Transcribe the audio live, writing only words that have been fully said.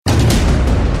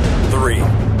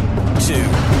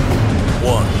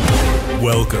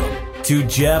Welcome to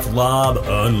Jeff Lobb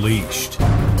Unleashed,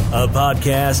 a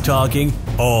podcast talking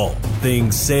all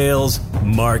things sales,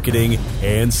 marketing,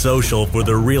 and social for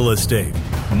the real estate,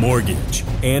 mortgage,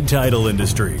 and title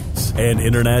industries. An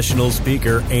international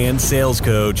speaker and sales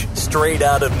coach straight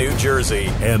out of New Jersey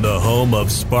and the home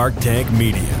of Spark Tank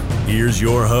Media. Here's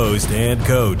your host and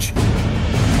coach,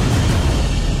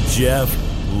 Jeff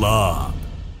Lobb.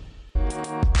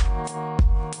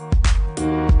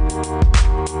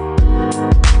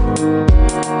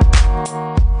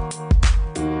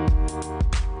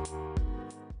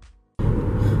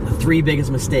 Three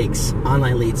biggest mistakes,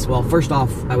 online leads. Well, first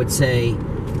off, I would say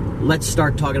let's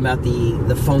start talking about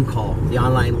the phone call, the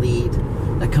online lead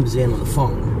that comes in on the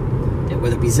phone.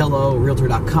 Whether it be Zillow,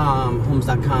 Realtor.com,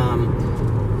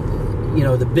 Homes.com,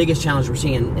 the biggest challenge we're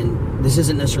seeing, and this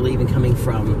isn't necessarily even coming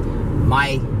from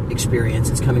my experience,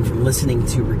 it's coming from listening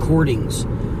to recordings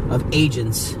of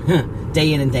agents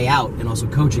day in and day out and also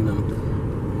coaching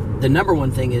them. The number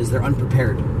one thing is they're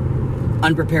unprepared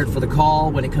for the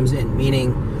call when it comes in,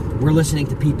 meaning we're listening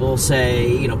to people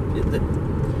say,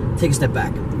 take a step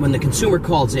back. When the consumer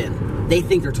calls in, they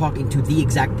think they're talking to the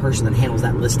exact person that handles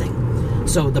that listing.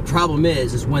 So the problem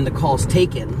is when the call's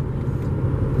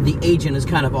taken, the agent is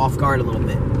kind of off guard a little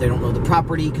bit. They don't know the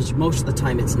property because most of the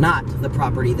time it's not the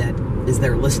property that is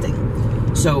their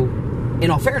listing. So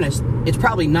in all fairness, it's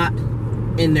probably not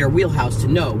in their wheelhouse to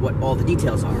know what all the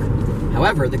details are.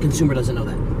 However, the consumer doesn't know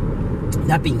that.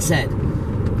 That being said,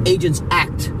 agents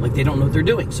act like they don't know what they're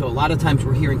doing. So a lot of times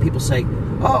we're hearing people say,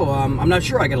 I'm not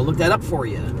sure, I got to look that up for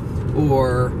you.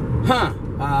 Or,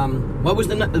 what was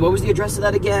the address of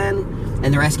that again?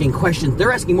 And they're asking questions.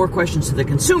 They're asking more questions to the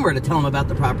consumer to tell them about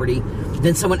the property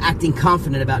than someone acting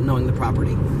confident about knowing the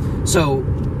property. So,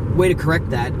 way to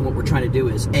correct that, and what we're trying to do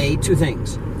is, two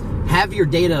things. Have your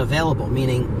data available,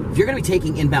 meaning if you're going to be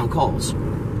taking inbound calls,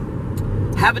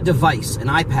 have a device, an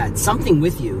iPad, something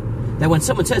with you that when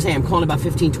someone says, hey, I'm calling about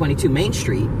 1522 Main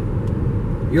Street,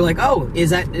 you're like,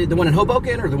 is that the one in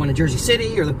Hoboken or the one in Jersey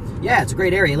City? Yeah, it's a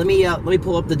great area. Let me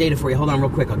pull up the data for you. Hold on real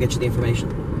quick. I'll get you the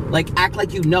information. Act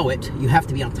like you know it. You have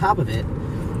to be on top of it.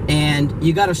 And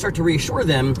you got to start to reassure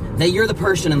them that you're the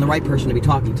person and the right person to be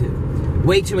talking to.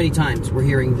 Way too many times we're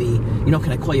hearing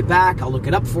can I call you back? I'll look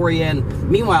it up for you. And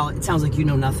meanwhile, it sounds like you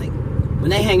know nothing.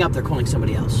 When they hang up, they're calling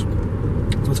somebody else.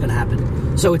 That's what's going to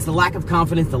happen. So it's the lack of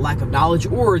confidence, the lack of knowledge,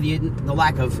 or the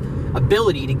lack of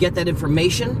ability to get that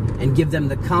information and give them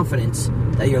the confidence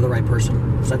that you're the right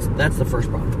person. So that's the first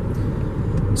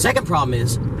problem. Second problem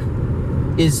is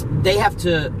they have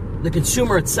to, the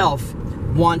consumer itself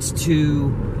wants to,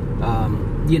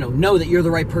 know that you're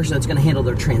the right person that's going to handle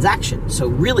their transaction. So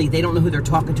really, they don't know who they're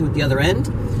talking to at the other end.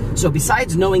 So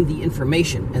besides knowing the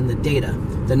information and the data,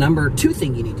 the number two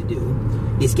thing you need to do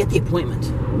is get the appointment.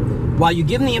 While you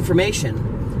give them the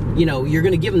information, you're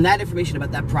going to give them that information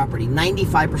about that property.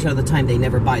 95% of the time, they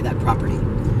never buy that property.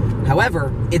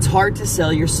 However, it's hard to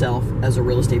sell yourself as a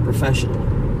real estate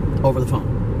professional over the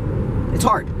phone. It's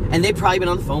hard. And they've probably been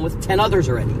on the phone with 10 others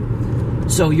already.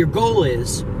 So your goal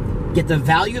is get the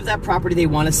value of that property they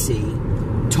want to see,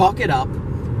 talk it up,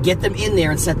 get them in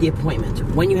there and set the appointment.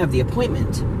 When you have the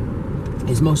appointment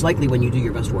is most likely when you do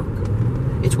your best work.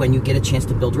 It's when you get a chance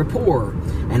to build rapport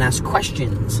and ask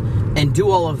questions and do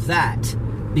all of that.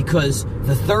 Because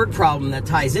the third problem that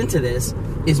ties into this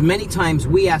is many times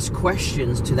we ask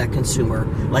questions to that consumer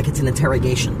like it's an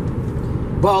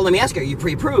interrogation. Well, let me ask you, are you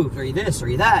pre-approved? Are you this? Are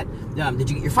you that? Did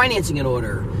you get your financing in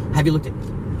order? Have you looked at...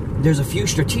 There's a few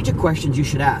strategic questions you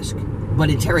should ask, but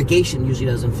interrogation usually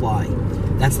doesn't fly.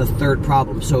 That's the third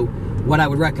problem. So what I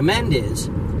would recommend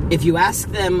is if you ask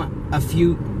them a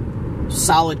few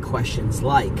solid questions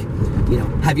like,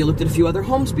 have you looked at a few other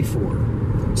homes before?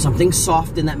 Something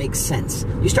soft and that makes sense.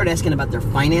 You start asking about their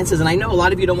finances, and I know a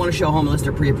lot of you don't want to show a home unless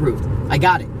they're pre-approved. I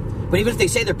got it. But even if they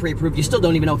say they're pre-approved, you still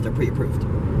don't even know if they're pre-approved.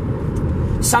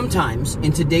 Sometimes,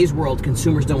 in today's world,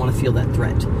 consumers don't want to feel that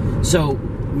threat. So,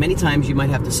 many times you might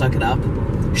have to suck it up,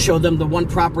 show them the one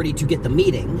property to get the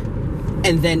meeting,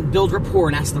 and then build rapport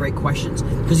and ask the right questions.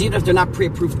 Because even if they're not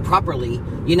pre-approved properly,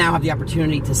 you now have the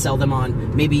opportunity to sell them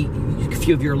on. Maybe a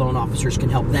few of your loan officers can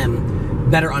help them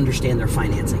better understand their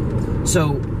financing.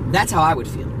 So that's how I would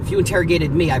feel. If you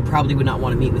interrogated me, I probably would not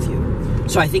want to meet with you.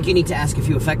 So I think you need to ask a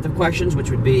few effective questions,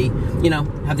 which would be,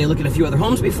 have they looked at a few other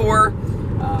homes before?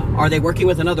 Are they working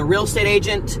with another real estate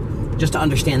agent? Just to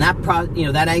understand that,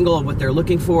 that angle of what they're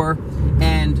looking for,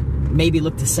 and maybe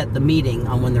look to set the meeting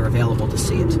on when they're available to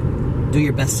see it. Do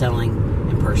your best selling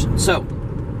in person. So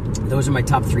those are my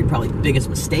top three probably biggest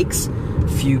mistakes. A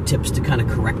few tips to kind of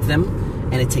correct them,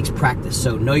 and it takes practice.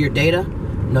 So know your data,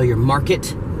 know your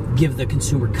market, give the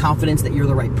consumer confidence that you're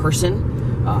the right person,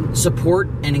 Support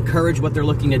and encourage what they're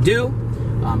looking to do.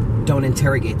 Don't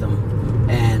interrogate them,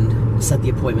 and set the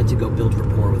appointment to go build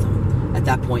rapport with them. At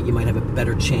that point, you might have a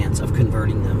better chance of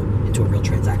converting them into a real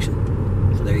transaction.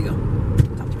 So there you go.